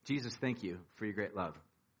Jesus, thank you for your great love.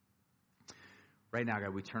 Right now,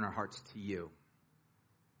 God, we turn our hearts to you.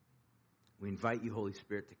 We invite you, Holy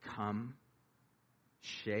Spirit, to come,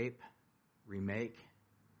 shape, remake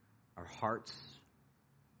our hearts,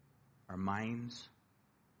 our minds,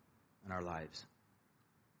 and our lives.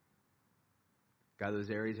 God, those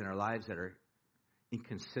areas in our lives that are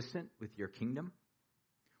inconsistent with your kingdom,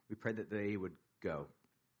 we pray that they would go.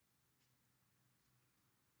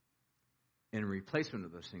 In replacement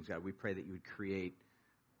of those things, God, we pray that you would create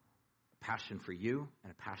a passion for you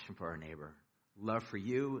and a passion for our neighbor, love for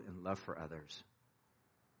you and love for others.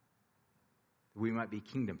 That we might be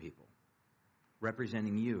kingdom people,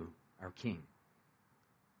 representing you, our King.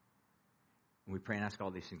 And we pray and ask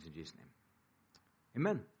all these things in Jesus' name.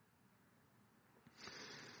 Amen.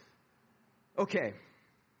 Okay.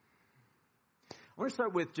 I want to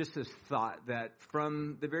start with just this thought that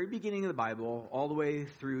from the very beginning of the Bible all the way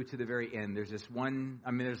through to the very end, there's this one,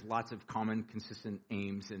 there's lots of common, consistent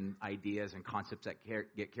aims and ideas and concepts that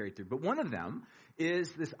get carried through. But one of them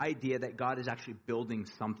is this idea that God is actually building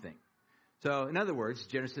something. So, in other words,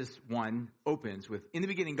 Genesis 1 opens with, in the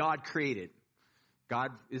beginning, God created.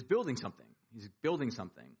 God is building something. He's building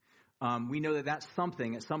something. We know that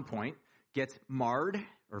something at some point gets marred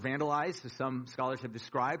or vandalized, as some scholars have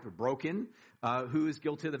described, or broken. Who is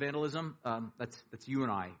guilty of the vandalism? That's you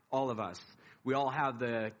and I, all of us. We all have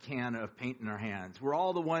the can of paint in our hands. We're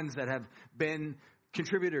all the ones that have been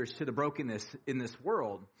contributors to the brokenness in this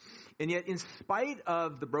world. And yet, in spite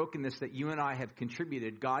of the brokenness that you and I have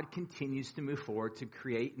contributed, God continues to move forward to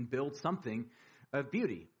create and build something of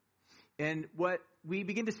beauty. And what we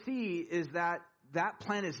begin to see is that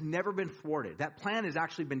plan has never been thwarted. That plan has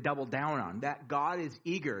actually been doubled down on. That God is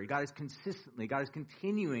eager. God is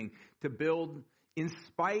continuing to build in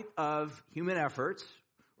spite of human efforts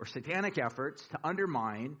or satanic efforts to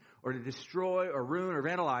undermine or to destroy or ruin or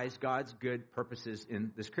vandalize God's good purposes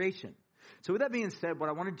in this creation. So with that being said, what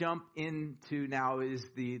I want to jump into now is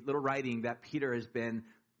the little writing that Peter has been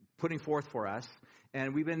putting forth for us.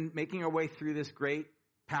 And we've been making our way through this great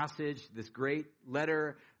passage, this great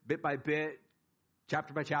letter, bit by bit,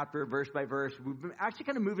 chapter by chapter, verse by verse. We've been actually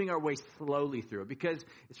kind of moving our way slowly through it because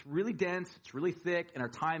it's really dense, it's really thick, and our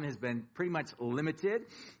time has been pretty much limited.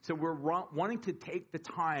 So we're wanting to take the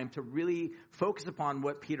time to really focus upon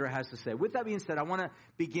what Peter has to say. With that being said, I want to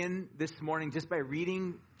begin this morning just by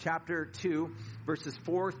reading chapter 2, verses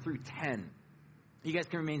 4 through 10. You guys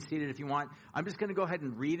can remain seated if you want. I'm just going to go ahead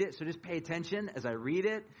and read it, so just pay attention as I read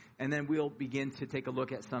it, and then we'll begin to take a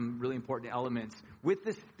look at some really important elements with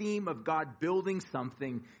this theme of God building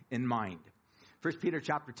something in mind. 1 Peter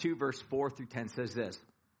chapter 2, verse 4 through 10 says this: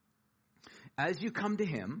 As you come to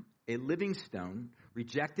him, a living stone,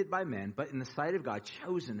 rejected by men, but in the sight of God,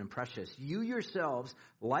 chosen and precious, you yourselves,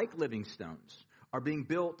 like living stones, are being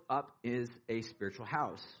built up as a spiritual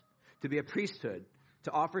house, to be a priesthood,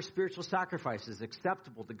 to offer spiritual sacrifices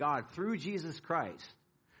acceptable to God through Jesus Christ.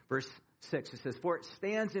 Verse 6, it says, For it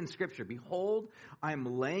stands in Scripture, Behold, I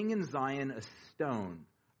am laying in Zion a stone,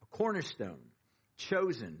 a cornerstone,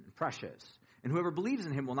 chosen and precious, and whoever believes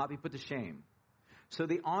in him will not be put to shame. So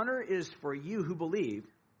the honor is for you who believe,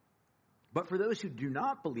 but for those who do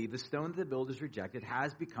not believe, the stone that the builders rejected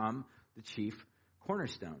has become the chief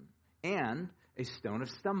cornerstone, and a stone of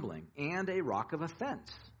stumbling, and a rock of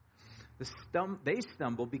offense. They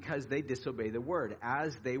stumble because they disobey the word,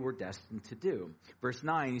 as they were destined to do. Verse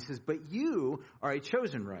 9, he says, But you are a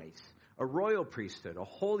chosen race, a royal priesthood, a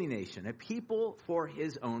holy nation, a people for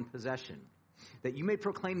his own possession, that you may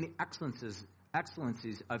proclaim the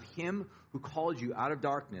excellencies of him who called you out of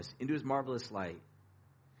darkness into his marvelous light.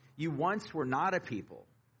 You once were not a people,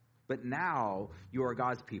 but now you are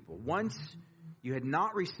God's people. Once you had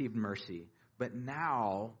not received mercy, but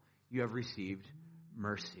now you have received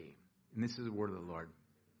mercy. And this is the word of the Lord.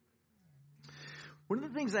 One of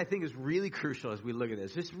the things I think is really crucial as we look at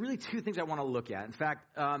this, there's really two things I want to look at. In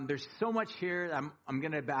fact, there's so much here, I'm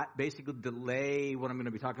going to basically delay what I'm going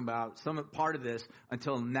to be talking about, some part of this,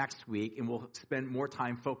 until next week, and we'll spend more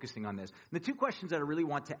time focusing on this. And the two questions that I really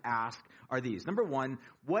want to ask are these. Number one,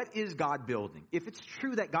 what is God building? If it's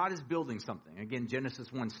true that God is building something, again,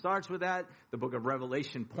 Genesis 1 starts with that, the book of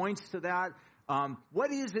Revelation points to that.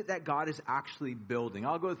 What is it that God is actually building?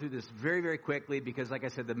 I'll go through this very, very quickly because, like I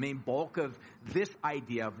said, the main bulk of this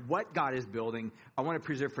idea of what God is building, I want to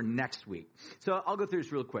preserve for next week. So I'll go through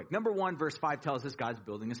this real quick. Number 1, verse 5 tells us God's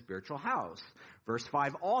building a spiritual house. Verse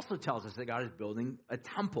 5 also tells us that God is building a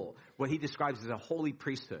temple, what he describes as a holy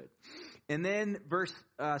priesthood. And then verse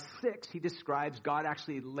 6, he describes God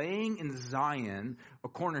actually laying in Zion a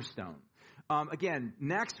cornerstone. Again,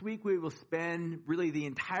 next week we will spend really the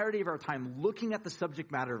entirety of our time looking at the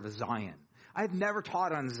subject matter of Zion. I've never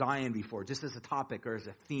taught on Zion before, just as a topic or as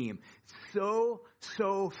a theme. It's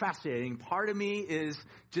so fascinating. Part of me is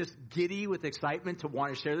just giddy with excitement to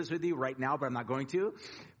want to share this with you right now, but I'm not going to.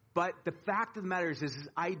 But the fact of the matter is this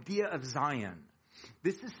idea of Zion.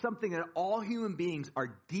 This is something that all human beings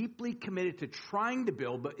are deeply committed to trying to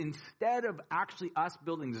build, but instead of actually us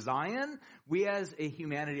building Zion, we as a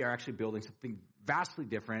humanity are actually building something vastly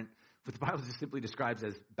different, what the Bible just simply describes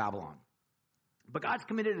as Babylon. But God's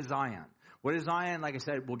committed to Zion. What is Zion? Like I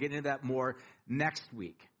said, we'll get into that more next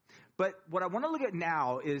week. But what I want to look at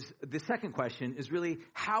now is the second question is really,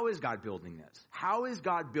 how is God building this? How is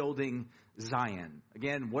God building Zion?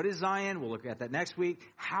 Again, what is Zion? We'll look at that next week.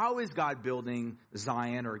 How is God building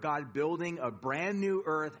Zion, or God building a brand new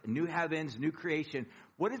earth, new heavens, new creation?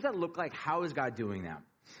 What does that look like? How is God doing that?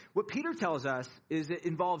 What Peter tells us is it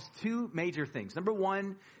involves two major things. Number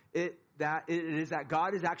one, it is that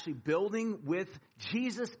God is actually building with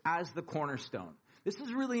Jesus as the cornerstone. This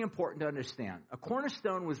is really important to understand. A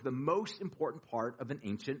cornerstone was the most important part of an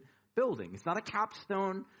ancient building. It's not a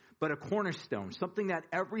capstone, but a cornerstone, something that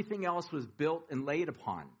everything else was built and laid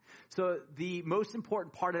upon. So the most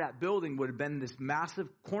important part of that building would have been this massive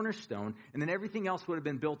cornerstone, and then everything else would have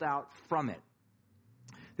been built out from it.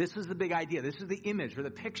 This was the big idea. This is the image or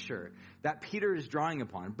the picture that Peter is drawing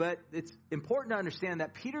upon. But it's important to understand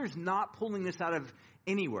that Peter's not pulling this out of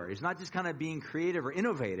anywhere. He's not just kind of being creative or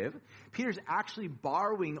innovative. Peter's actually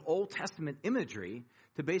borrowing Old Testament imagery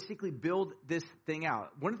to basically build this thing out.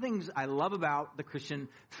 One of the things I love about the Christian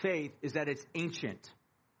faith is that it's ancient.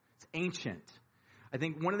 It's ancient. I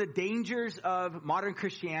think one of the dangers of modern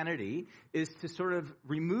Christianity is to sort of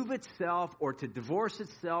remove itself or to divorce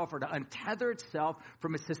itself or to untether itself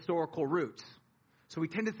from its historical roots. So we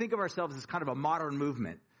tend to think of ourselves as kind of a modern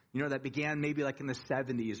movement, that began maybe like in the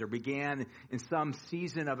 70s or began in some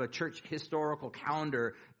season of a church historical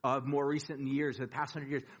calendar of more recent years, the past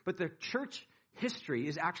 100 years. But the church history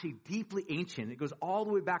is actually deeply ancient. It goes all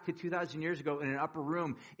the way back to 2,000 years ago in an upper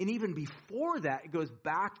room. And even before that, it goes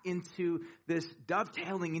back into this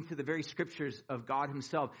dovetailing into the very scriptures of God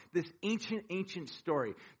himself. This ancient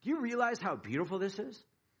story. Do you realize how beautiful this is?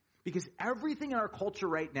 Because everything in our culture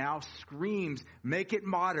right now screams, make it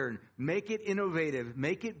modern, make it innovative,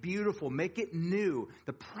 make it beautiful, make it new.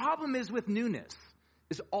 The problem is with newness,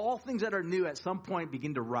 is all things that are new at some point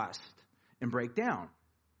begin to rust and break down.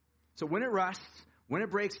 So when it rusts, when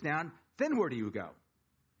it breaks down, then where do you go?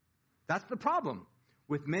 That's the problem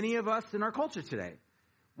with many of us in our culture today.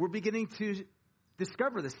 We're beginning to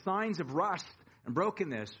discover the signs of rust and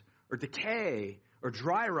brokenness or decay or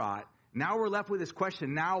dry rot. Now we're left with this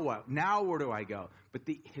question, now what? Now where do I go? But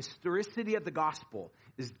the historicity of the gospel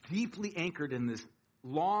is deeply anchored in this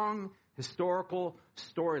long historical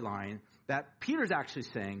storyline that Peter's actually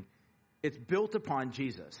saying it's built upon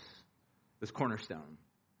Jesus, this cornerstone.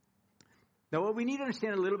 Now, what we need to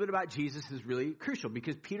understand a little bit about Jesus is really crucial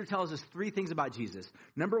because Peter tells us three things about Jesus.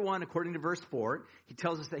 Number one, according to verse 4, he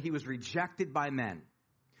tells us that he was rejected by men.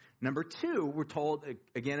 Number two, we're told,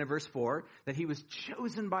 again in verse 4, that he was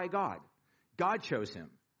chosen by God. God chose him.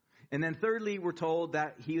 And then thirdly, we're told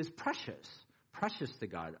that he is precious to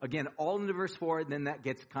God. Again, all into verse 4, and then that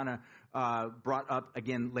gets kind of brought up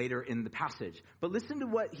again later in the passage. But listen to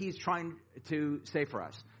what he's trying to say for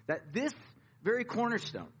us. That this very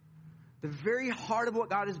cornerstone, the very heart of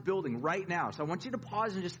what God is building right now. So I want you to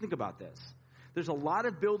pause and just think about this. There's a lot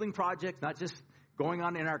of building projects, not just going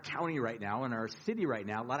on in our county right now, in our city right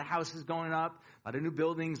now. A lot of houses going up, a lot of new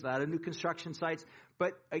buildings, a lot of new construction sites.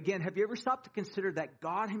 But again, have you ever stopped to consider that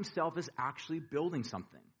God himself is actually building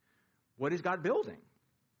something? What is God building?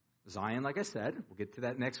 Zion, like I said. We'll get to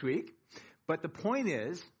that next week. But the point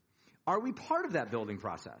is, are we part of that building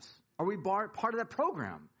process? Are we part of that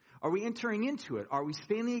program? Are we entering into it? Are we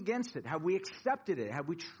standing against it? Have we accepted it? Have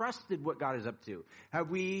we trusted what God is up to?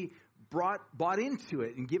 Have we bought into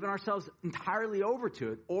it and given ourselves entirely over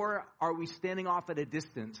to it? Or are we standing off at a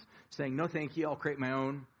distance saying, no, thank you, I'll create my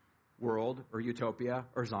own world or utopia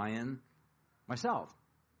or Zion myself?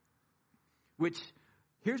 Which,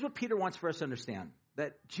 here's what Peter wants for us to understand.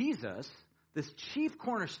 That Jesus, this chief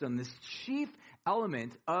cornerstone, this chief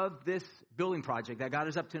element of this building project that God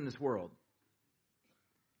is up to in this world,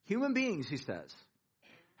 human beings, he says,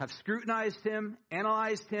 have scrutinized him,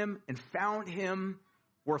 analyzed him, and found him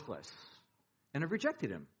worthless and have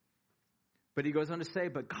rejected him. But he goes on to say,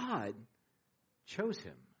 but God chose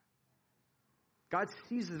him. God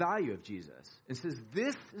sees the value of Jesus and says,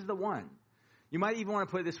 this is the one. You might even want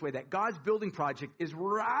to put it this way, that God's building project is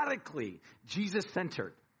radically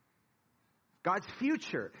Jesus-centered. God's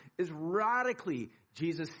future is radically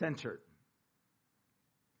Jesus-centered.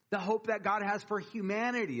 The hope that God has for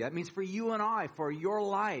humanity, that means for you and I, for your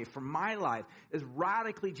life, for my life, is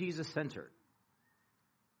radically Jesus-centered.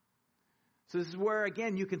 So this is where,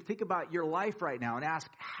 again, you can think about your life right now and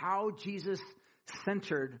ask, how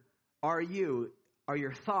Jesus-centered are you? Are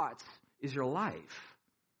your thoughts? Is your life?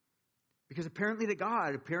 Because apparently to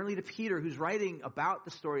God, apparently to Peter, who's writing about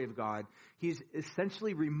the story of God, he's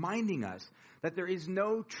essentially reminding us that there is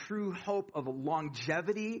no true hope of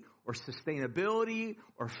longevity or sustainability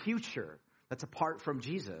or future that's apart from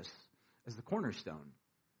Jesus as the cornerstone,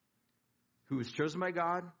 who was chosen by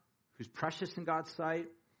God, who's precious in God's sight,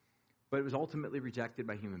 but it was ultimately rejected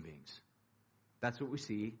by human beings. That's what we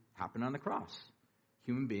see happen on the cross.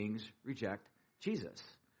 Human beings reject Jesus.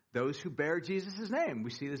 Those who bear Jesus' name.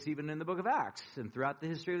 We see this even in the book of Acts and throughout the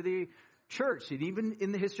history of the church, and even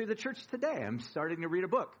in the history of the church today. I'm starting to read a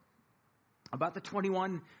book about the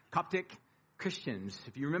 21 Coptic Christians.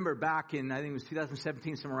 If you remember back in, I think it was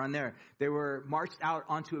 2017, somewhere around there, they were marched out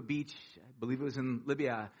onto a beach, I believe it was in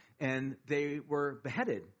Libya, and they were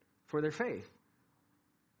beheaded for their faith.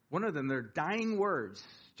 One of them, their dying words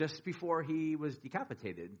just before he was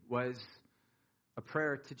decapitated was a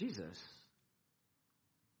prayer to Jesus.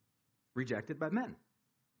 Rejected by men,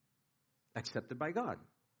 accepted by God,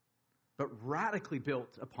 but radically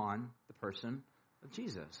built upon the person of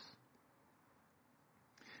Jesus.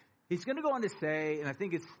 He's going to go on to say, and I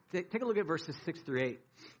think it's, take a look at verses 6 through 8.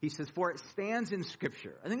 He says, for it stands in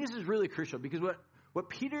Scripture. I think this is really crucial because what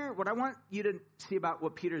I want you to see about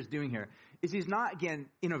what Peter is doing here is he's not, again,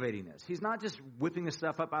 innovating this. He's not just whipping this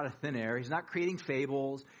stuff up out of thin air. He's not creating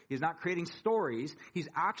fables. He's not creating stories. He's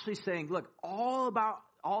actually saying, look, all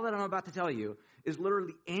that I'm about to tell you is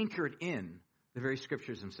literally anchored in the very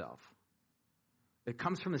Scriptures themselves. It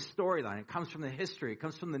comes from the storyline. It comes from the history. It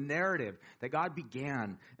comes from the narrative that God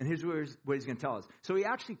began. And here's what he's going to tell us. So he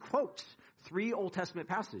actually quotes 3 Old Testament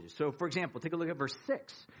passages. So, for example, take a look at verse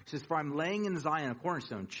 6. It says, for I'm laying in Zion a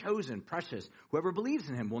cornerstone, chosen, precious. Whoever believes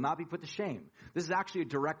in him will not be put to shame. This is actually a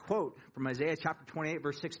direct quote from Isaiah chapter 28,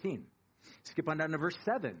 verse 16. Skip on down to verse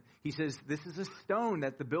 7. He says, this is a stone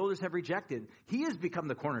that the builders have rejected. He has become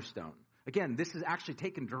the cornerstone. Again, this is actually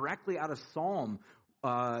taken directly out of Psalm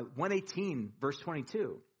 118, verse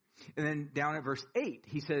 22. And then down at verse 8,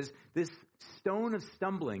 he says, this stone of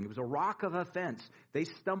stumbling, it was a rock of offense. They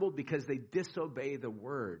stumbled because they disobey the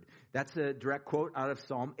word. That's a direct quote out of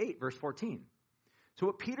Psalm 8, verse 14. So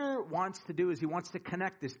what Peter wants to do is he wants to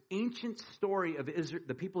connect this ancient story of Israel,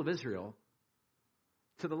 the people of Israel,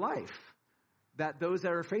 to the life that those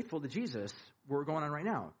that are faithful to Jesus were going on right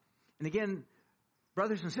now. And again,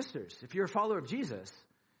 brothers and sisters, if you're a follower of Jesus,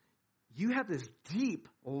 you have this deep,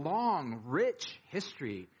 long, rich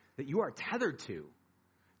history that you are tethered to.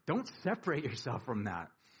 Don't separate yourself from that.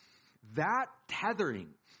 That tethering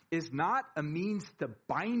is not a means to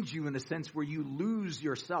bind you in the sense where you lose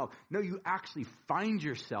yourself. No, you actually find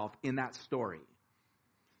yourself in that story.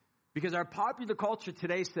 Because our popular culture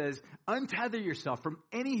today says, untether yourself from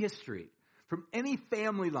any history, from any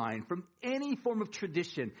family line, from any form of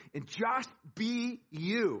tradition, and just be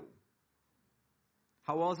you.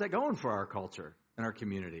 How well is that going for our culture and our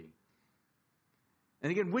community?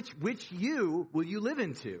 And again, which you will you live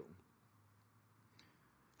into?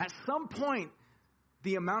 At some point,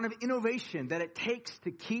 the amount of innovation that it takes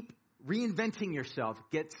to keep reinventing yourself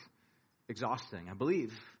gets exhausting. I believe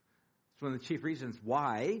it's one of the chief reasons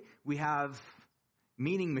why we have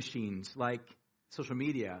meaning machines like social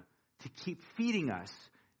media to keep feeding us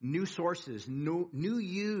new sources, new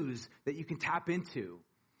yous that you can tap into,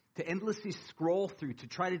 to endlessly scroll through, to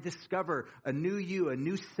try to discover a new you, a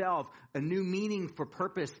new self, a new meaning for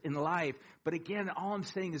purpose in life. But again, all I'm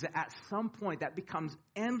saying is that at some point that becomes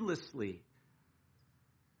endlessly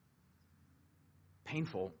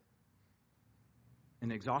painful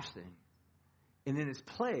and exhausting. And in its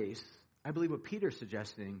place, I believe what Peter's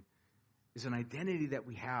suggesting is an identity that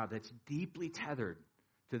we have that's deeply tethered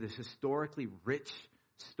to this historically rich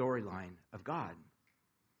storyline of God.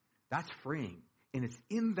 That's freeing. And it's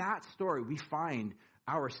in that story we find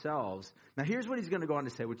ourselves. Now here's what he's going to go on to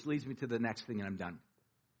say, which leads me to the next thing, and I'm done.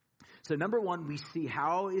 So number one, we see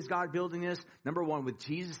how is God building this? Number one, with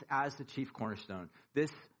Jesus as the chief cornerstone.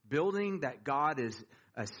 This building that God is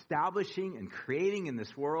establishing and creating in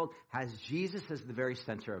this world has Jesus as the very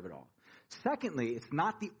center of it all. Secondly, it's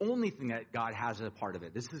not the only thing that God has as a part of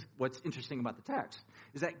it. This is what's interesting about the text,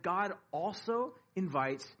 is that God also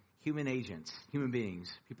invites human agents, human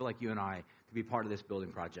beings, people like you and I, to be part of this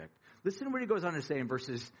building project. Listen to what he goes on to say in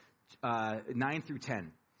verses 9 through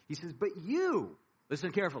 10. He says, but you,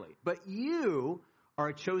 listen carefully, but you are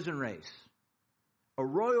a chosen race, a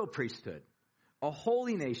royal priesthood, a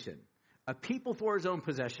holy nation, a people for his own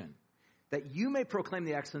possession, that you may proclaim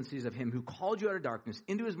the excellencies of him who called you out of darkness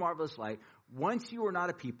into his marvelous light. Once you were not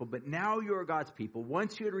a people, but now you are God's people.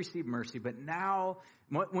 Once you had received mercy,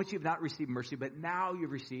 once you have not received mercy, but now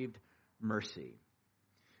you've received mercy.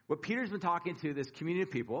 What Peter's been talking to this community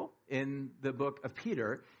of people in the book of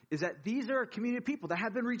Peter is that these are a community of people that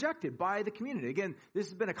have been rejected by the community. Again, this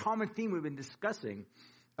has been a common theme we've been discussing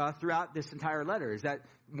throughout this entire letter, is that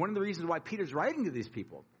one of the reasons why Peter's writing to these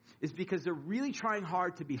people is because they're really trying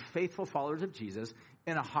hard to be faithful followers of Jesus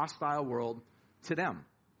in a hostile world to them.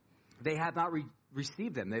 They have not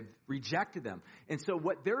received them. They've rejected them. And so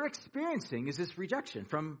what they're experiencing is this rejection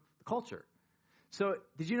from the culture. So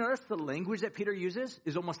did you notice the language that Peter uses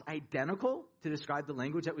is almost identical to describe the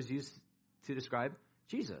language that was used to describe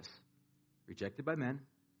Jesus? Rejected by men,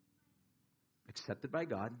 accepted by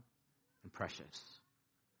God, and precious.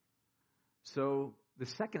 So the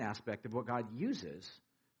second aspect of what God uses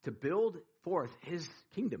to build forth his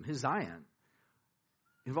kingdom, his Zion,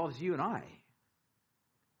 involves you and I.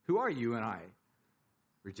 Who are you and I?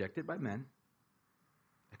 Rejected by men,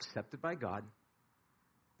 accepted by God,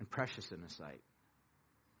 and precious in his sight.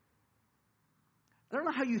 I don't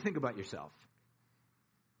know how you think about yourself.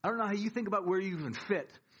 I don't know how you think about where you even fit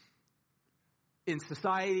in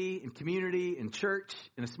society, in community, in church,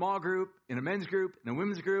 in a small group, in a men's group, in a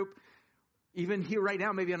women's group, even here right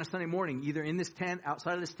now, maybe on a Sunday morning, either in this tent,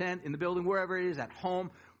 outside of this tent, in the building, wherever it is, at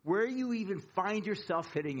home, where you even find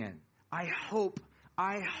yourself fitting in. I hope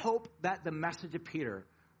that the message of Peter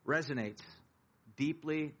resonates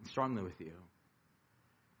deeply and strongly with you.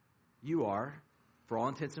 You are, for all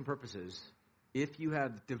intents and purposes, if you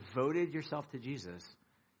have devoted yourself to Jesus,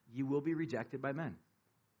 you will be rejected by men.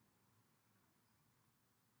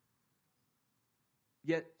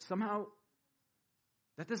 Yet somehow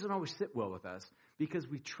that doesn't always sit well with us because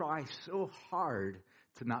we try so hard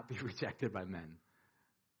to not be rejected by men.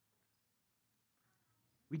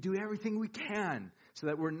 We do everything we can so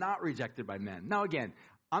that we're not rejected by men. Now again,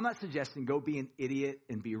 I'm not suggesting go be an idiot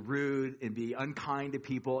and be rude and be unkind to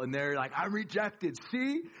people and they're like, I'm rejected.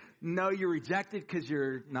 See? No, you're rejected because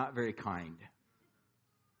you're not very kind.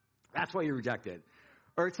 That's why you're rejected.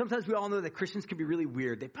 Or sometimes we all know that Christians can be really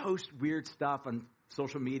weird. They post weird stuff on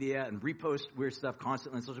social media and repost weird stuff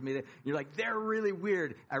constantly on social media. You're like, they're really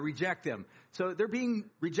weird. I reject them. So they're being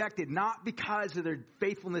rejected not because of their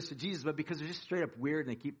faithfulness to Jesus, but because they're just straight up weird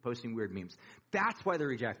and they keep posting weird memes. That's why they're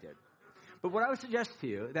rejected. But what I would suggest to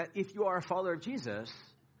you, that if you are a follower of Jesus,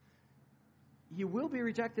 you will be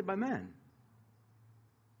rejected by men.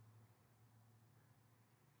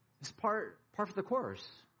 It's part of the course.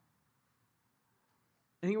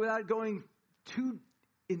 And without going too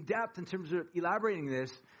in depth in terms of elaborating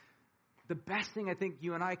this, the best thing I think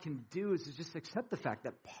you and I can do is to just accept the fact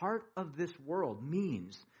that part of this world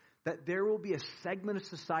means that there will be a segment of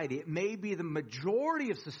society, it may be the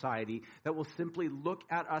majority of society, that will simply look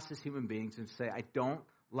at us as human beings and say, I don't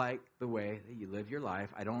like the way that you live your life.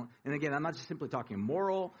 And again, I'm not just simply talking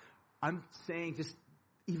moral. I'm saying just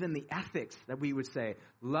even the ethics that we would say,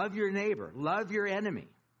 love your neighbor, love your enemy.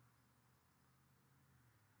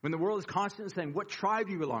 When the world is constantly saying, what tribe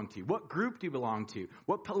do you belong to? What group do you belong to?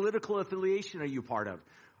 What political affiliation are you part of?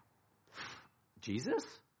 Jesus?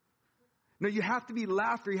 No, you have to be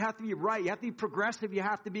left or you have to be right. You have to be progressive. You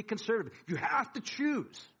have to be conservative. You have to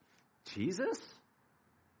choose. Jesus?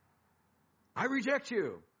 I reject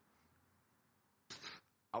you.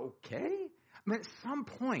 Okay. I mean, at some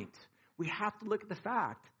point, we have to look at the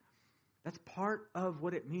fact that's part of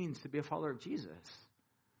what it means to be a follower of Jesus.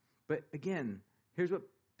 But again, here's what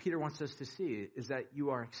Peter wants us to see, is that you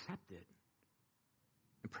are accepted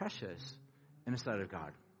and precious in the sight of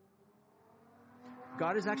God.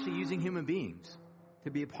 God is actually using human beings to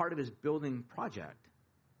be a part of his building project.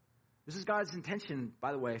 This is God's intention,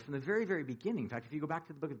 by the way, from the very, very beginning. In fact, if you go back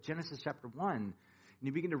to the book of Genesis chapter 1, and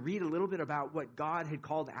you begin to read a little bit about what God had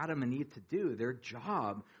called Adam and Eve to do, their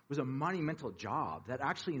job was a monumental job that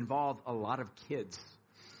actually involved a lot of kids.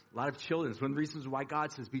 A lot of children. It's one of the reasons why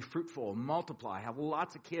God says, be fruitful, multiply, have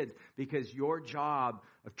lots of kids, because your job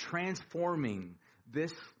of transforming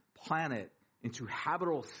this planet into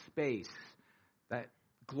habitable space that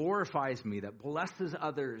glorifies me, that blesses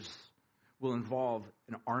others, will involve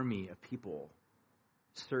an army of people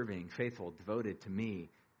serving, faithful, devoted to me.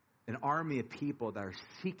 An army of people that are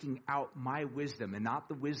seeking out my wisdom and not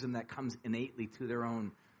the wisdom that comes innately to their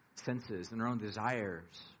own senses and their own desires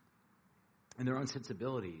and their own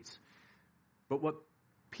sensibilities. But what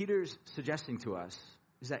Peter's suggesting to us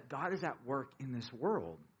is that God is at work in this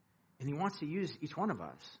world, and he wants to use each one of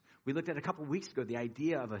us. We looked at a couple weeks ago the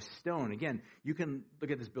idea of a stone. Again, you can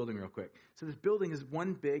look at this building real quick. So this building is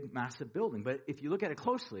one big, massive building. But if you look at it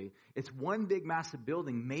closely, it's one big, massive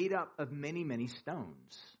building made up of many, many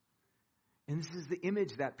stones. And this is the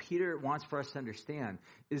image that Peter wants for us to understand,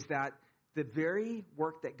 is that the very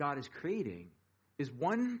work that God is creating is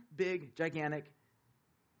one big, gigantic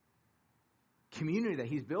community that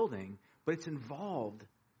he's building, but it's involved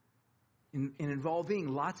in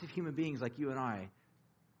involving lots of human beings like you and I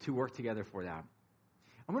to work together for that.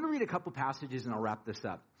 I'm going to read a couple passages and I'll wrap this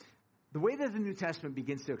up. The way that the New Testament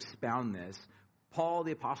begins to expound this, Paul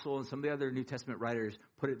the Apostle and some of the other New Testament writers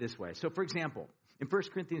put it this way. So for example, in 1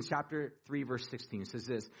 Corinthians chapter 3, verse 16, it says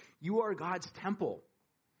this: "You are God's temple,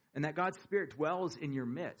 and that God's Spirit dwells in your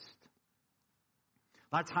midst."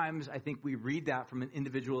 A lot of times I think we read that from an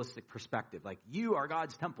individualistic perspective. Like, you are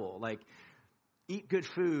God's temple. Like, eat good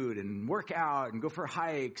food and work out and go for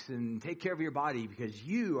hikes and take care of your body because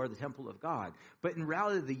you are the temple of God. But in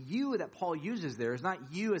reality, the you that Paul uses there is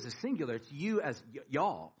not you as a singular. It's you as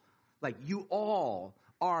y'all. Like, you all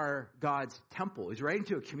are God's temple. He's writing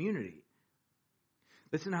to a community.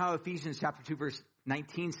 Listen to how Ephesians chapter 2, verse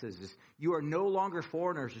 19 says this: "You are no longer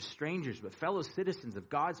foreigners or strangers, but fellow citizens of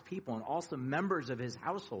God's people and also members of his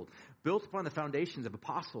household, built upon the foundations of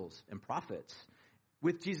apostles and prophets,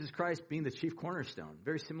 with Jesus Christ being the chief cornerstone."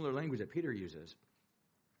 Very similar language that Peter uses.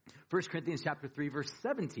 1 Corinthians chapter 3, verse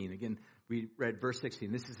 17. Again, we read verse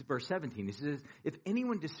 16. This is verse 17. He says, "If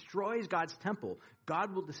anyone destroys God's temple,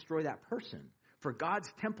 God will destroy that person. For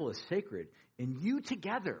God's temple is sacred, and you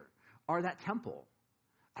together are that temple."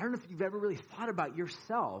 I don't know if you've ever really thought about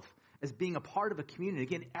yourself as being a part of a community.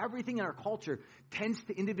 Again, everything in our culture tends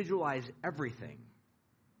to individualize everything.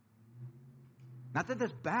 Not that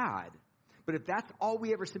that's bad, but if that's all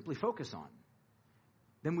we ever simply focus on,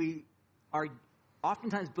 then we are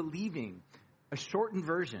oftentimes believing a shortened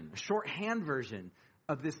version, a shorthand version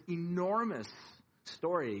of this enormous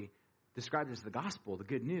story described as the gospel, the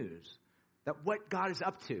good news, that what God is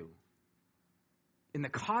up to in the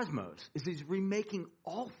cosmos is he's remaking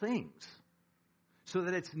all things so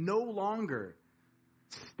that it's no longer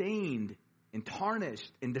stained and tarnished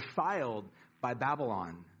and defiled by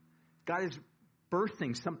Babylon. God is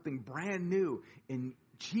birthing something brand new, and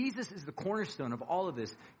Jesus is the cornerstone of all of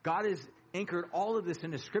this. God has anchored all of this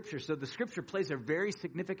into Scripture, so the Scripture plays a very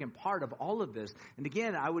significant part of all of this. And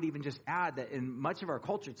again, I would even just add that in much of our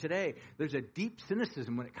culture today, there's a deep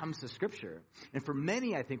cynicism when it comes to Scripture. And for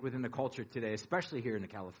many, I think, within the culture today, especially here in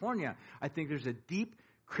California, I think there's a deep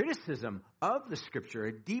criticism of the Scripture,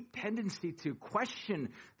 a deep tendency to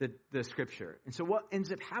question the Scripture. And so what ends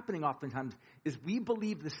up happening oftentimes is we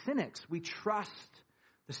believe the cynics. We trust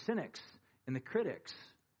the cynics and the critics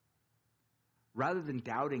rather than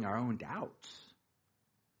doubting our own doubts.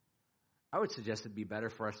 I would suggest it'd be better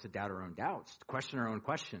for us to doubt our own doubts, to question our own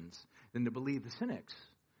questions, than to believe the cynics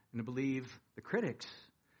and to believe the critics.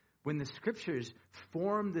 When the Scriptures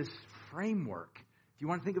form this framework, if you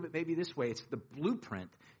want to think of it maybe this way, it's the blueprint.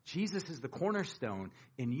 Jesus is the cornerstone,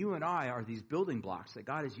 and you and I are these building blocks that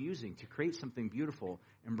God is using to create something beautiful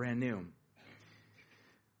and brand new.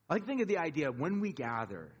 I like to think of the idea, when we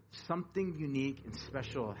gather, something unique and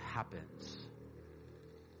special happens.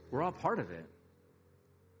 We're all part of it.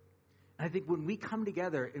 And I think when we come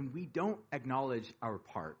together and we don't acknowledge our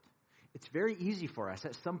part, it's very easy for us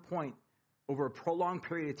at some point over a prolonged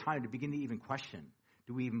period of time to begin to even question,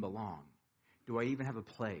 do we even belong? Do I even have a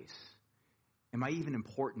place? Am I even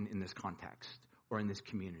important in this context or in this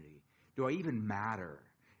community? Do I even matter?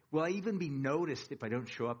 Will I even be noticed if I don't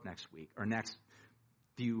show up next week or next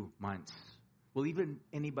few months? Will even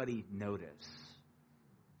anybody notice?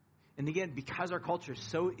 And again, because our culture is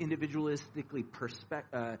so individualistically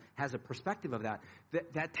has a perspective of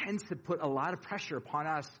that tends to put a lot of pressure upon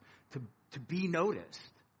us to be noticed.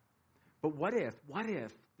 But what if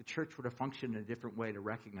the church were to function in a different way, to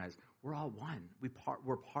recognize we're all one.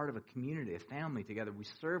 We're part of a community, a family together. We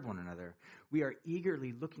serve one another. We are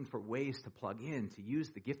eagerly looking for ways to plug in, to use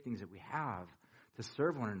the giftings that we have to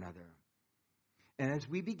serve one another. And as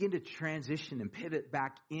we begin to transition and pivot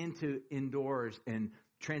back into indoors and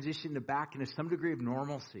transition back into some degree of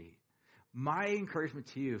normalcy, my encouragement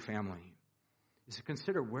to you, family, is to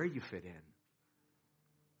consider where you fit in.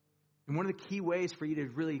 And one of the key ways for you to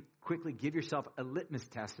really quickly give yourself a litmus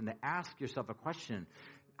test and to ask yourself a question,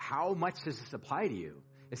 how much does this apply to you?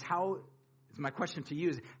 My question to you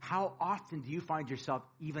is, how often do you find yourself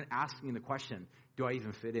even asking the question, do I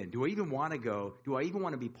even fit in? Do I even want to go? Do I even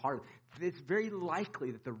want to be part of it? It's very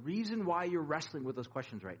likely that the reason why you're wrestling with those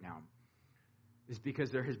questions right now is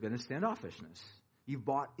because there has been a standoffishness. You've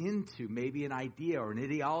bought into maybe an idea or an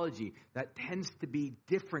ideology that tends to be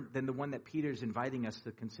different than the one that Peter's inviting us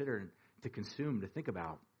to consider and to consume, to think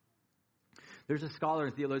about. There's a scholar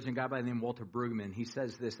and theologian, a guy by the name of Walter Brueggemann. He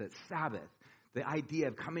says this, that Sabbath, the idea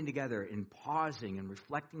of coming together and pausing and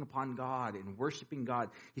reflecting upon God and worshiping God,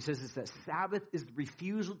 he says this, that Sabbath is the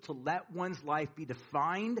refusal to let one's life be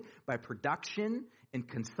defined by production and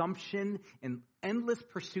consumption and endless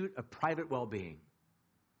pursuit of private well-being.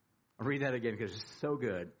 I'll read that again because it's so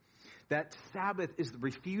good. That Sabbath is the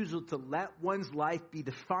refusal to let one's life be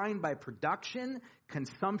defined by production,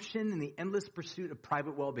 consumption, and the endless pursuit of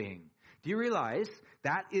private well-being. Do you realize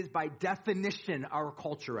that is by definition our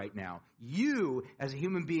culture right now? You, as a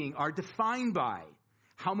human being, are defined by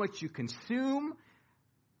how much you consume,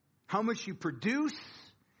 how much you produce,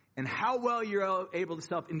 and how well you're able to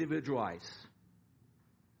self-individualize.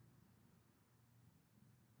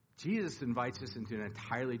 Jesus invites us into an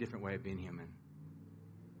entirely different way of being human.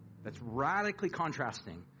 That's radically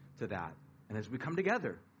contrasting to that. And as we come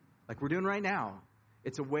together, like we're doing right now,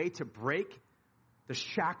 it's a way to break the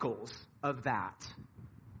shackles of that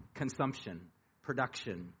consumption,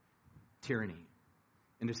 production, tyranny,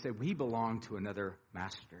 and to say we belong to another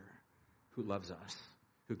master who loves us,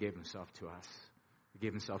 who gave himself to us, who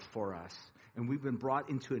gave himself for us. And we've been brought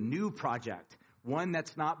into a new project, one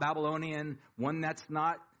that's not Babylonian, one that's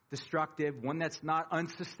not destructive, one that's not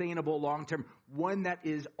unsustainable long-term, one that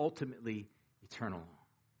is ultimately eternal.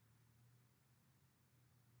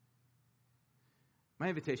 My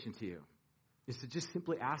invitation to you is to just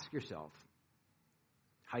simply ask yourself,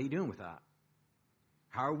 how are you doing with that?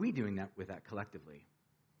 How are we doing that with that collectively?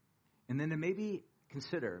 And then to maybe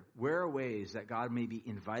consider where are ways that God may be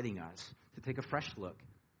inviting us to take a fresh look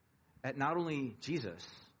at not only Jesus,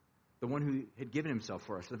 the one who had given himself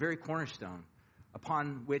for us, the very cornerstone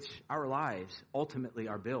upon which our lives ultimately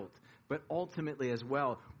are built, but ultimately as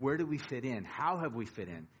well, where do we fit in? How have we fit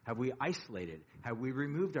in? Have we isolated? Have we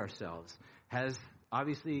removed ourselves?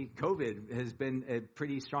 Obviously, COVID has been a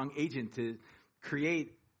pretty strong agent to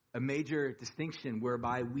create a major distinction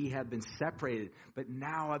whereby we have been separated. But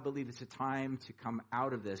now I believe it's a time to come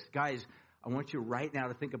out of this. Guys, I want you right now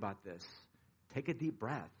to think about this. Take a deep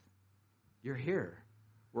breath. You're here.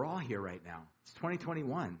 We're all here right now. It's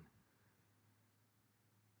 2021.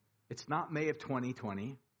 It's not May of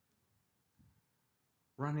 2020.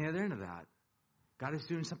 We're on the other end of that. God is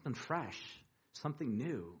doing something fresh, something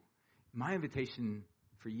new. My invitation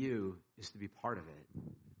for you is to be part of it.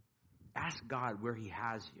 Ask God where he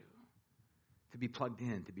has you, to be plugged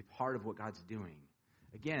in, to be part of what God's doing.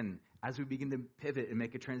 Again, as we begin to pivot and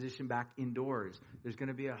make a transition back indoors, there's going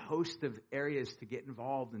to be a host of areas to get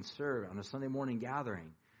involved and serve on a Sunday morning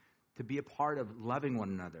gathering, to be a part of loving one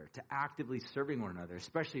another, to actively serving one another,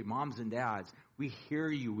 especially moms and dads. We hear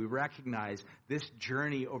you. We recognize this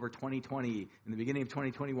journey over 2020 and the beginning of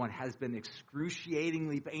 2021 has been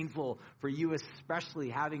excruciatingly painful for you, especially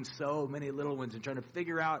having so many little ones and trying to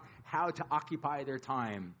figure out how to occupy their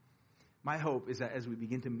time. My hope is that as we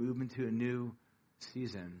begin to move into a new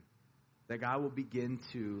season, that God will begin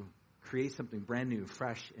to create something brand new,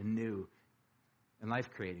 fresh and new and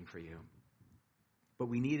life-creating for you. But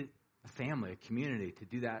we need a family, a community to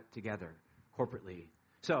do that together, corporately.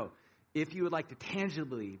 So, if you would like to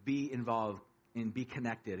tangibly be involved and be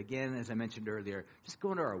connected, again, as I mentioned earlier, just go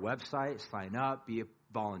into our website, sign up, be a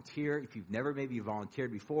volunteer. If you've never maybe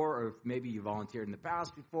volunteered before, or if maybe you volunteered in the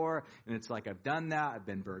past before, and it's like, I've done that, I've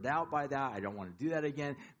been burned out by that, I don't want to do that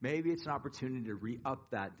again, maybe it's an opportunity to re-up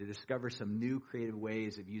that, to discover some new creative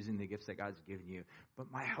ways of using the gifts that God's given you.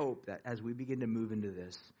 But my hope that as we begin to move into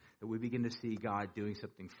this, that we begin to see God doing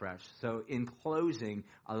something fresh. So in closing,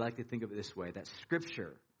 I like to think of it this way, that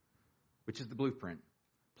Scripture, which is the blueprint,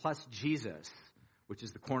 plus Jesus, which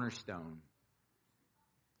is the cornerstone,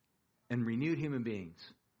 and renewed human beings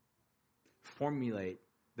formulate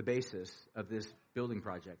the basis of this building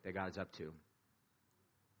project that God's up to.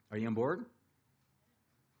 Are you on board?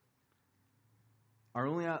 Our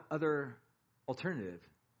only other alternative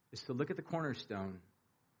is to look at the cornerstone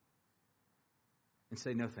and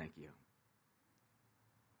say, no, thank you.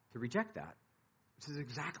 To reject that. This is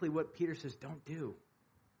exactly what Peter says, don't do.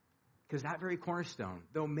 Because that very cornerstone,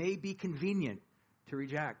 though may be convenient to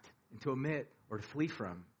reject and to omit or to flee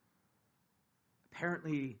from,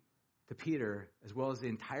 apparently to Peter, as well as the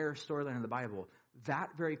entire storyline of the Bible,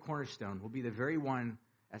 that very cornerstone will be the very one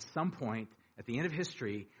at some point at the end of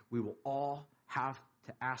history we will all have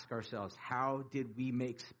to ask ourselves, how did we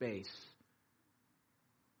make space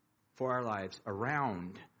for our lives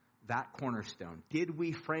around that cornerstone? Did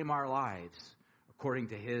we frame our lives according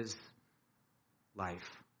to his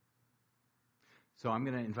life? So I'm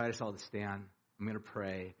going to invite us all to stand. I'm going to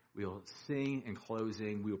pray. We will sing in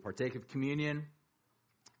closing. We will partake of communion.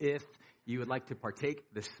 If you would like to partake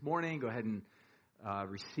this morning, go ahead and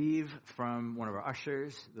receive from one of our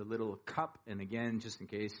ushers the little cup. And again, just in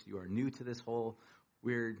case you are new to this whole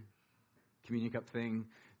weird communion cup thing,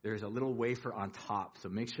 there's a little wafer on top. So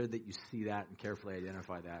make sure that you see that and carefully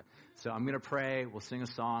identify that. So I'm going to pray. We'll sing a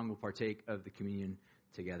song. We'll partake of the communion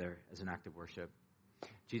together as an act of worship.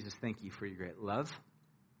 Jesus, thank you for your great love.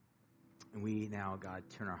 And we now, God,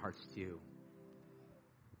 turn our hearts to you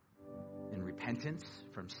in repentance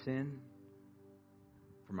from sin,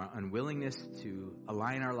 from our unwillingness to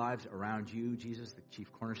align our lives around you, Jesus, the chief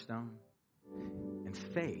cornerstone, and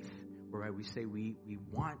faith, whereby we say we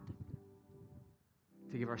want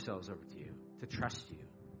to give ourselves over to you, to trust you.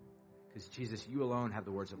 Because, Jesus, you alone have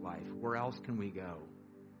the words of life. Where else can we go?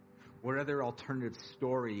 What other alternative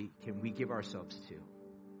story can we give ourselves to?